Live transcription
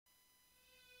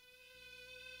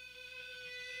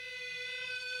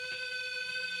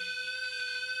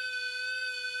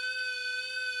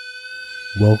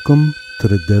Welcome to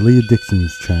the Deadly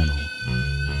Addictions channel.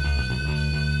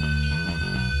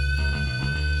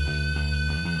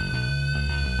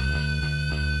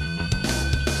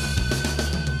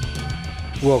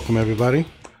 Welcome, everybody.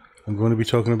 I'm going to be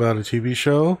talking about a TV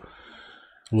show,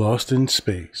 Lost in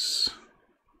Space.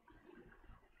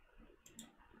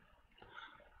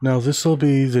 Now, this will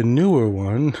be the newer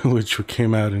one, which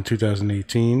came out in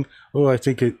 2018. Oh, I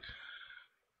think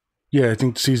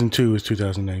season 2 is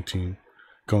 2019,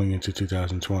 going into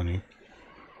 2020.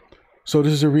 So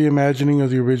this is a reimagining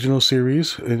of the original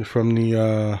series from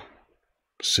the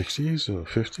 60s or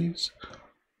 50s.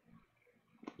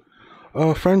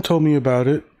 A friend told me about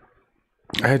it.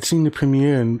 I had seen the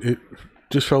premiere and it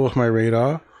just fell off my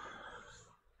radar.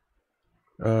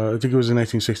 I think it was a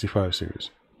 1965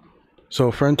 series. So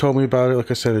a friend told me about it.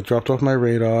 Like I said, it dropped off my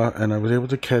radar and I was able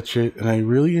to catch it and I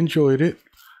really enjoyed it.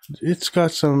 It's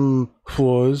got some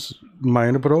flaws,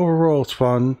 minor, but overall it's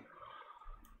fun.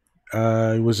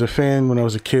 I was a fan when I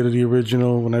was a kid of the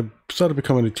original. When I started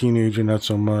becoming a teenager, not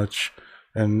so much.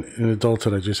 And in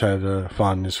adulthood, I just had a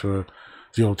fondness for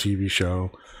the old TV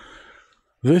show.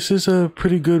 This is a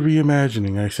pretty good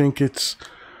reimagining. I think it's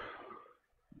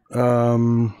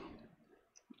done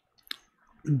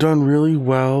really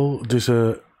well. There's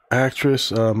a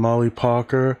actress, Molly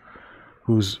Parker,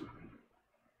 who's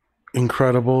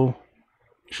incredible.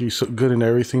 She's so good in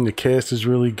everything. The cast is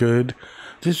really good.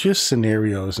 There's just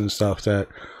scenarios and stuff that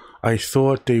I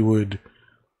thought they would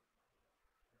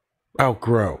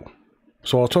outgrow.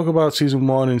 So I'll talk about season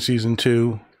 1 and season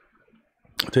 2.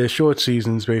 They're short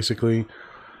seasons, basically.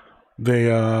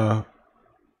 They're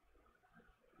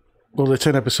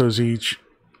 10 episodes each.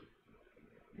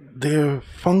 They're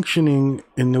functioning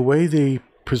in the way they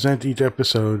present each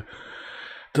episode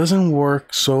doesn't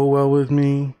work so well with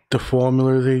me. The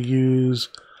formula they use.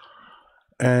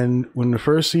 And when the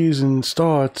first season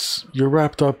starts, you're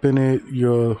wrapped up in it,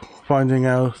 you're finding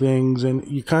out things, and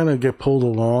you kind of get pulled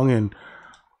along, and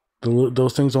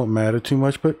those things don't matter too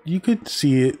much, but you could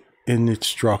see it in its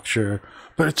structure.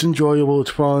 But it's enjoyable,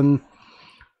 it's fun.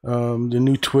 The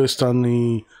new twist on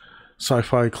the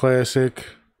Sci-Fi classic.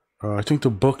 I think the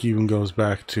book even goes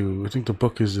back to, I think the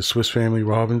book is the Swiss Family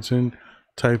Robinson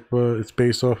type it's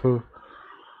based off of.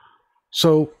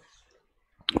 So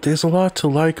there's a lot to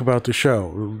like about the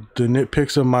show. The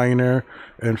nitpicks are minor,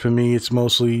 and for me it's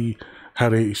mostly how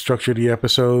they structure the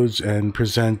episodes and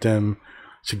present them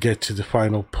to get to the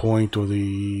final point or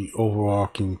the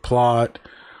overarching plot.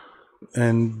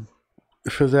 And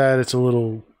for that it's a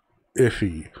little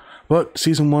iffy. But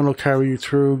season 1 will carry you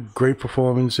through. Great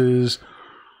performances.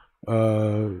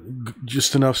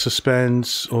 Just enough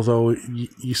suspense, although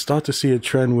you start to see a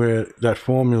trend where that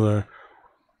formula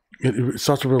it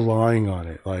starts relying on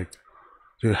it. Like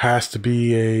there has to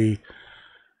be a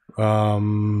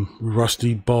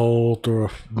rusty bolt or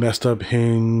a messed up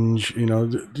hinge. You know,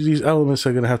 these elements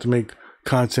are going to have to make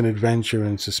constant adventure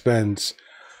and suspense.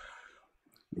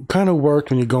 Kind of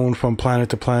worked when you're going from planet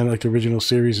to planet like the original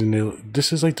series, and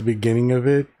this is like the beginning of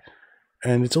it,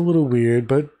 and it's a little weird,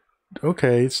 but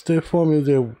okay, it's the formula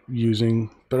they're using.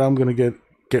 But I'm gonna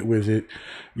get with it.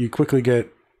 You quickly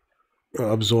get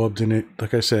absorbed in it.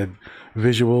 Like I said,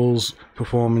 visuals,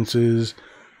 performances,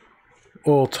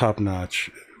 all top notch.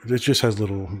 It just has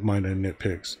little minor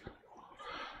nitpicks.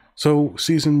 So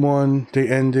season 1, they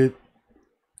end it.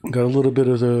 Got a little bit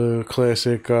of the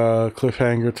classic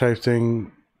cliffhanger type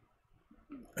thing,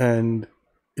 and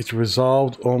it's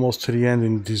resolved almost to the end,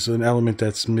 and there's an element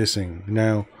that's missing.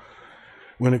 Now,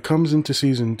 when it comes into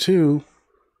season 2,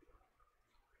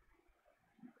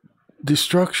 the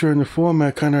structure and the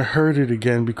format kind of hurt it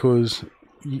again, because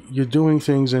you're doing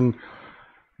things and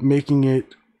making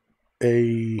it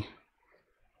a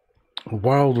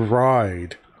wild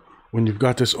ride when you've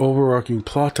got this overarching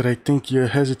plot that I think you're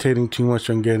hesitating too much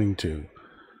on getting to.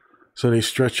 So they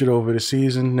stretch it over the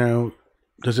season. Now,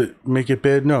 does it make it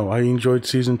bad? No, I enjoyed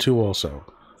season 2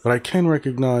 also. But I can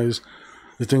recognize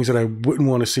the things that I wouldn't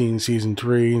want to see in season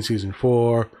 3 and season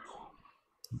 4.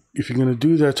 If you're going to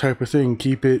do that type of thing,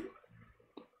 keep it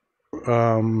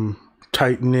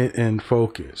tight-knit and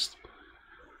focused.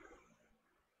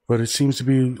 But it seems to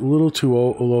be a little too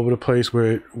all over the place,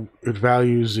 where it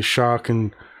values the shock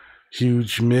and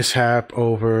huge mishap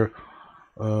over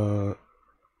a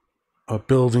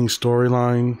building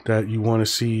storyline that you want to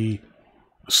see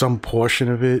some portion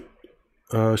of it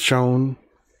shown.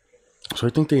 So I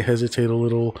think they hesitate a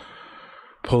little,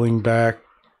 pulling back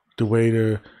the way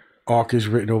the arc is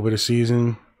written over the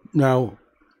season. Now,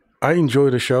 I enjoy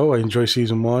the show. I enjoy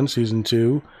season 1, season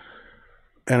 2,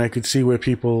 and I could see where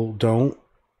people don't.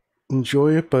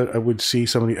 enjoy it, but I would see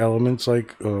some of the elements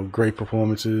like great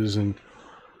performances and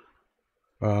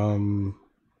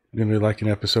like an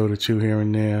episode or two here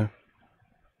and there.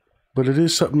 But it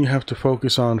is something you have to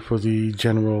focus on for the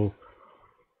general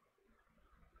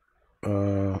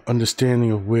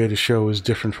understanding of where the show is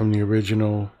different from the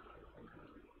original.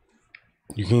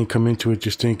 You can't come into it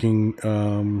just thinking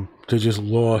they're just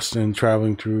lost and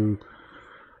traveling through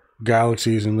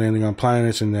galaxies and landing on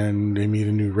planets, and then they meet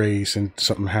a new race and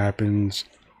something happens.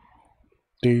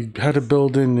 They had to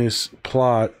build in this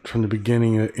plot from the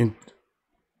beginning that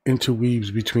interweaves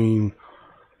between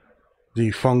the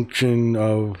function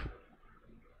of,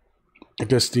 I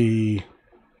guess, the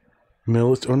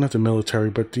military, or not the military,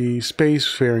 but the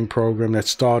spacefaring program that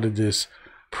started this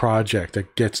project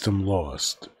that gets them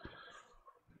lost.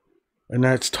 And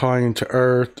that's tying to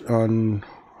Earth on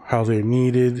how they're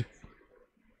needed.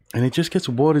 And it just gets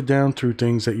watered down through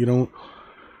things that you don't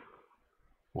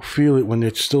feel it when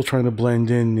they're still trying to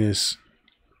blend in this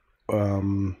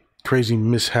crazy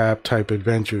mishap type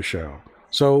adventure show.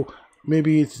 So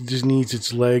maybe it just needs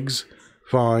its legs,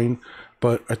 fine.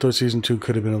 But I thought season 2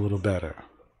 could have been a little better.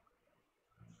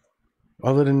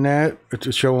 Other than that, it's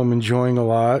a show I'm enjoying a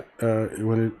lot.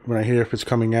 When I hear if it's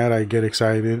coming out, I get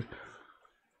excited.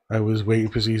 I was waiting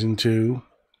for season 2.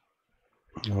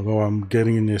 Although I'm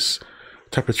getting in this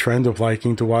type of trend of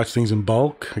liking to watch things in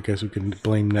bulk. I guess we can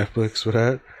blame Netflix for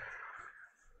that.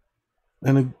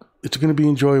 And it's going to be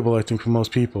enjoyable, I think, for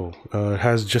most people. It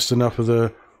has just enough of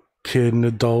the kid and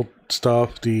adult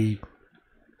stuff, the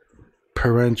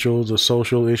parental, the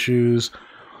social issues.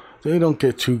 They don't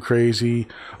get too crazy.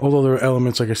 Although there are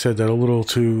elements, like I said, that are a little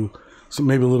too,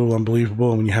 maybe a little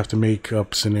unbelievable when you have to make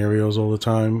up scenarios all the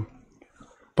time.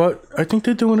 But I think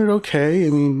they're doing it okay. I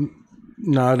mean,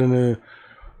 not in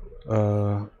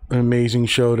an amazing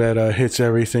show that hits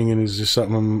everything and is just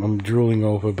something I'm drooling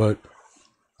over, but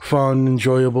fun,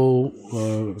 enjoyable,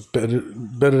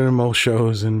 better than most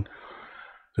shows, and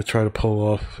to try to pull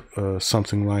off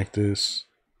something like this.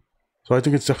 So I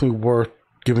think it's definitely worth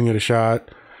giving it a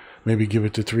shot. Maybe give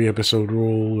it the 3-episode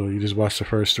rule, or you just watch the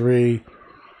first 3,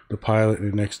 the pilot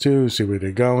and the next 2, see where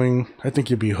they're going. I think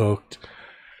you'll be hooked.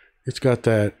 It's got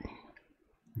that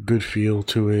good feel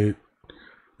to it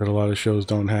that a lot of shows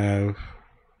don't have.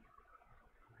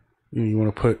 You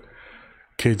want to put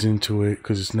kids into it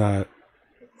because it's not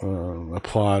a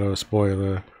plot or a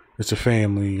spoiler. It's a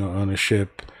family on a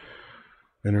ship,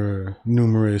 and there are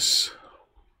numerous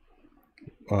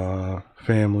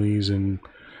families and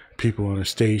people on a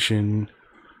station,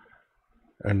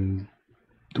 and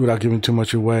without giving too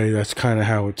much away, that's kind of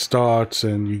how it starts,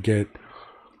 and you get,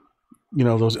 you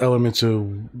know, those elements are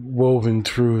woven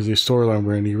through the storyline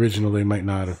where in the original they might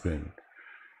not have been.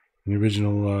 In the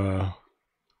original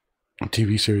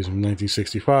TV series from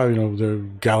 1965, you know, they're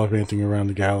gallivanting around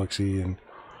the galaxy and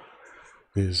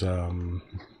there's, you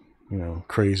know,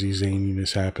 crazy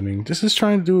zaniness happening. This is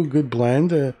trying to do a good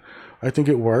blend. I think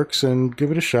it works, and give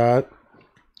it a shot.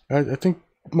 I think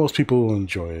most people will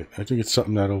enjoy it. I think it's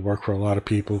something that'll work for a lot of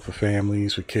people, for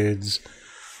families, for kids.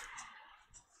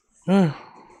 Well,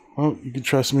 you can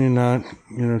trust me or not.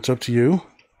 You know, it's up to you.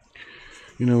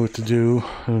 You know what to do.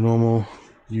 The normal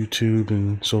YouTube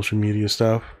and social media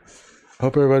stuff.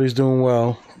 Hope everybody's doing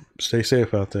well. Stay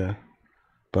safe out there.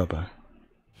 Bye-bye.